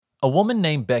A woman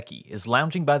named Becky is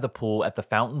lounging by the pool at the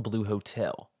Fontainebleau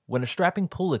Hotel when a strapping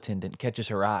pool attendant catches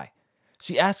her eye.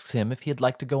 She asks him if he'd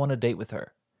like to go on a date with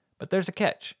her. But there's a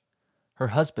catch. Her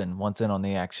husband wants in on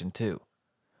the action too.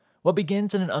 What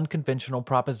begins in an unconventional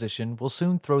proposition will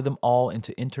soon throw them all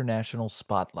into international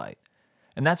spotlight.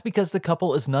 And that's because the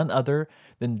couple is none other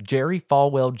than Jerry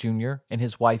Falwell Jr. and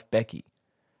his wife Becky,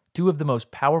 two of the most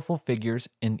powerful figures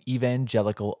in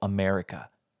evangelical America.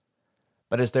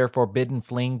 But as their forbidden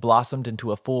fling blossomed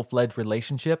into a full-fledged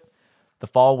relationship, the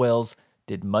Falwells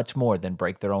did much more than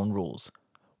break their own rules.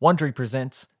 Wondery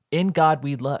presents In God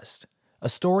We Lust, a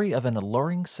story of an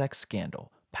alluring sex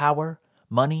scandal, power,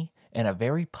 money, and a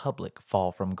very public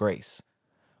fall from grace.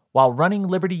 While running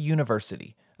Liberty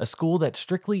University, a school that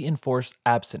strictly enforced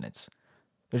abstinence,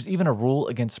 there's even a rule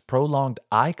against prolonged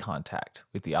eye contact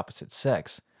with the opposite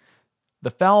sex,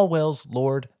 the Falwells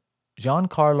lured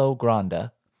Giancarlo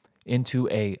Granda into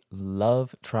a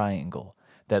love triangle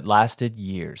that lasted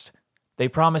years. They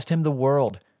promised him the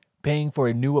world, paying for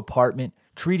a new apartment,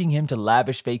 treating him to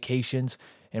lavish vacations,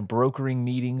 and brokering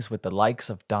meetings with the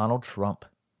likes of Donald Trump.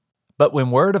 But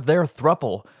when word of their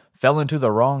throuple fell into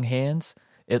the wrong hands,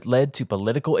 it led to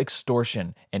political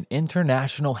extortion and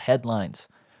international headlines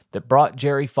that brought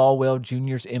Jerry Falwell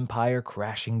Jr.'s empire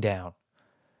crashing down.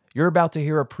 You're about to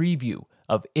hear a preview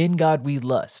of In God We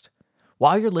Lust.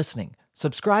 While you're listening,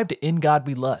 subscribe to In God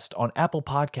We Lust on Apple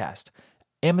Podcast,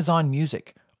 Amazon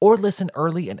Music, or listen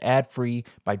early and ad-free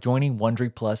by joining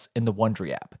Wondery Plus in the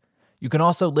Wondery app. You can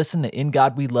also listen to In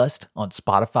God We Lust on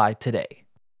Spotify today.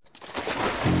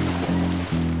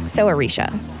 So,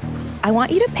 Arisha, I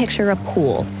want you to picture a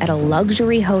pool at a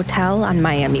luxury hotel on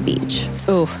Miami Beach.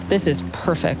 Ooh, this is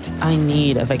perfect. I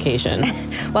need a vacation.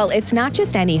 Well, it's not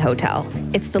just any hotel.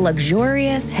 It's the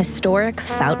luxurious, historic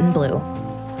Fontainebleau.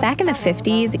 Back in the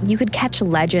 50s, you could catch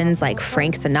legends like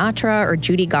Frank Sinatra or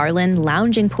Judy Garland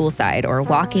lounging poolside or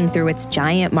walking through its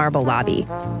giant marble lobby.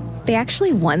 They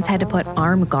actually once had to put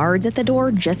armed guards at the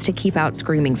door just to keep out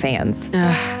screaming fans.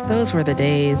 Those were the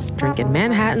days, drinking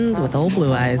Manhattans with old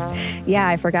blue eyes. Yeah,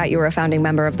 I forgot you were a founding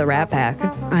member of the Rat Pack.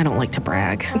 I don't like to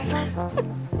brag.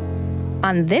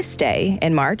 On this day,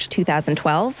 in March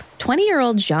 2012,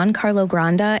 20-year-old Giancarlo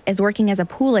Granda is working as a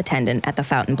pool attendant at the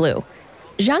Fontainebleau.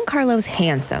 Giancarlo's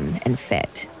handsome and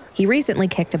fit. He recently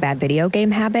kicked a bad video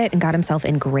game habit and got himself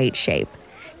in great shape.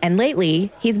 And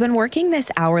lately, he's been working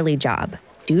this hourly job,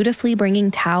 dutifully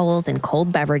bringing towels and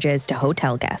cold beverages to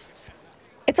hotel guests.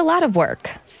 It's a lot of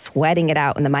work, sweating it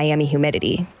out in the Miami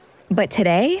humidity. But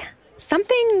today,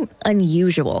 something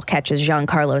unusual catches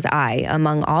Giancarlo's eye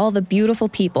among all the beautiful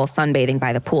people sunbathing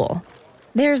by the pool.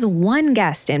 There's one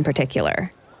guest in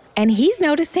particular, and he's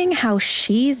noticing how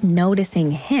she's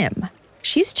noticing him.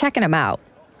 She's checking him out,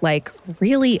 like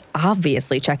really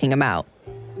obviously checking him out.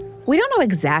 We don't know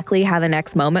exactly how the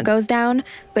next moment goes down,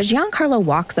 but Giancarlo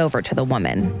walks over to the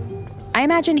woman. I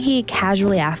imagine he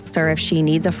casually asks her if she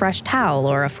needs a fresh towel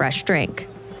or a fresh drink.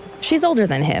 She's older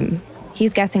than him.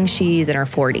 He's guessing she's in her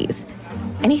 40s.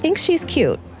 And he thinks she's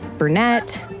cute.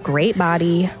 Brunette, great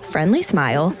body, friendly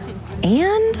smile,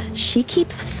 and she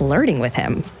keeps flirting with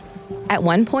him. At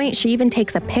one point, she even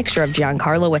takes a picture of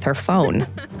Giancarlo with her phone.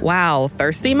 Wow,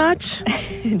 thirsty much?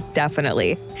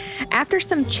 Definitely. After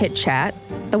some chit-chat,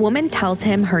 the woman tells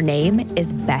him her name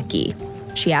is Becky.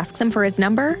 She asks him for his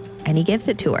number, and he gives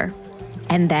it to her.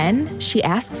 And then she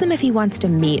asks him if he wants to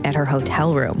meet at her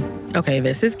hotel room. Okay,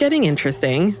 this is getting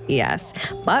interesting. Yes,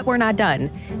 but we're not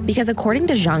done, because according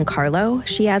to Giancarlo,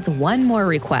 she adds one more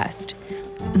request.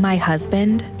 My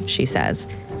husband, she says,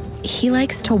 he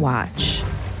likes to watch.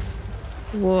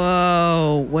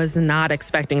 Whoa, was not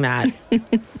expecting that.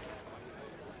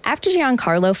 After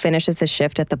Giancarlo finishes his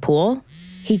shift at the pool,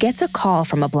 he gets a call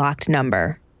from a blocked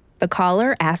number. The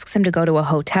caller asks him to go to a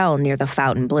hotel near the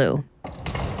Fontainebleau.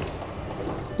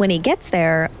 When he gets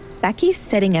there, Becky's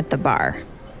sitting at the bar.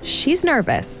 She's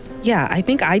nervous. Yeah, I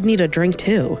think I'd need a drink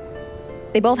too.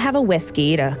 They both have a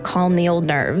whiskey to calm the old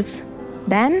nerves.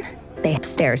 Then they head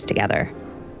upstairs together.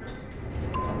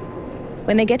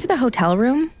 When they get to the hotel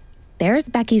room, there's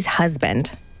Becky's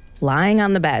husband, lying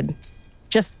on the bed.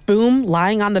 Just boom,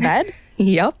 lying on the bed?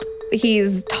 Yup.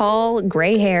 He's tall,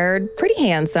 gray-haired, pretty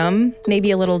handsome, maybe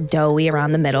a little doughy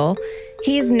around the middle.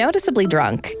 He's noticeably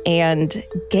drunk and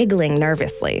giggling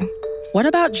nervously. What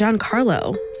about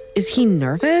Giancarlo? Is he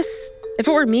nervous? If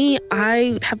it were me,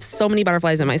 I'd have so many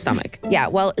butterflies in my stomach. Yeah,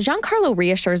 well, Giancarlo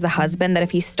reassures the husband that if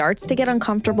he starts to get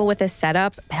uncomfortable with his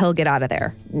setup, he'll get out of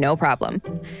there. No problem.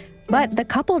 But the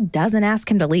couple doesn't ask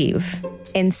him to leave.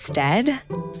 Instead,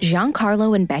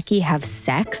 Giancarlo and Becky have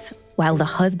sex while the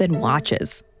husband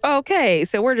watches. Okay,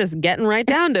 so we're just getting right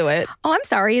down to it. Oh, I'm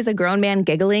sorry. Is a grown man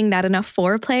giggling not enough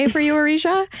foreplay for you,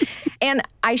 Arisha? And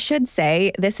I should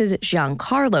say, this is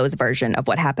Giancarlo's version of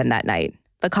what happened that night.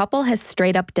 The couple has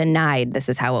straight up denied this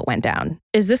is how it went down.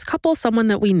 Is this couple someone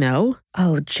that we know?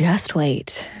 Oh, just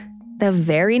wait. The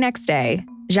very next day,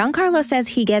 Giancarlo says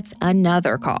he gets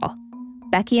another call.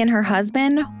 Becky and her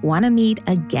husband want to meet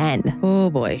again.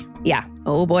 Oh boy. Yeah,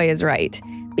 oh boy is right.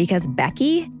 Because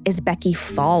Becky is Becky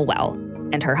Falwell.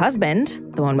 And her husband,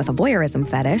 the one with a voyeurism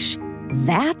fetish,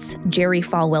 that's Jerry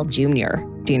Falwell Jr.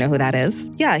 Do you know who that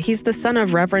is? Yeah, he's the son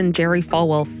of Reverend Jerry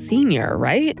Falwell Sr.,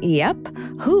 right? Yep,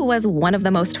 who was one of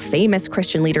the most famous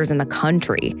Christian leaders in the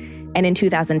country. And in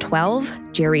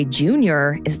 2012, Jerry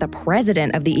Jr. is the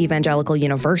president of the Evangelical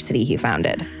University he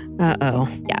founded. Uh-oh.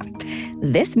 Yeah.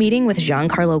 This meeting with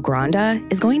Giancarlo Granda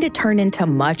is going to turn into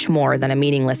much more than a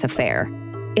meaningless affair.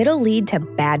 It'll lead to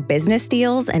bad business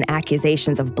deals and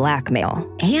accusations of blackmail.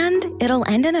 And it'll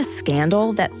end in a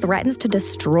scandal that threatens to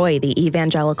destroy the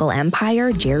evangelical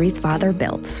empire Jerry's father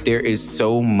built. There is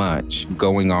so much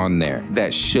going on there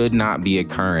that should not be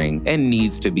occurring and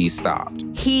needs to be stopped.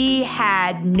 He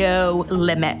had no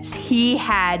limits. He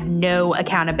had no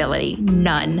accountability.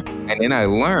 None. And then I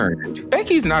learned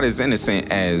Becky's not as innocent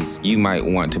as you might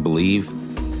want to believe.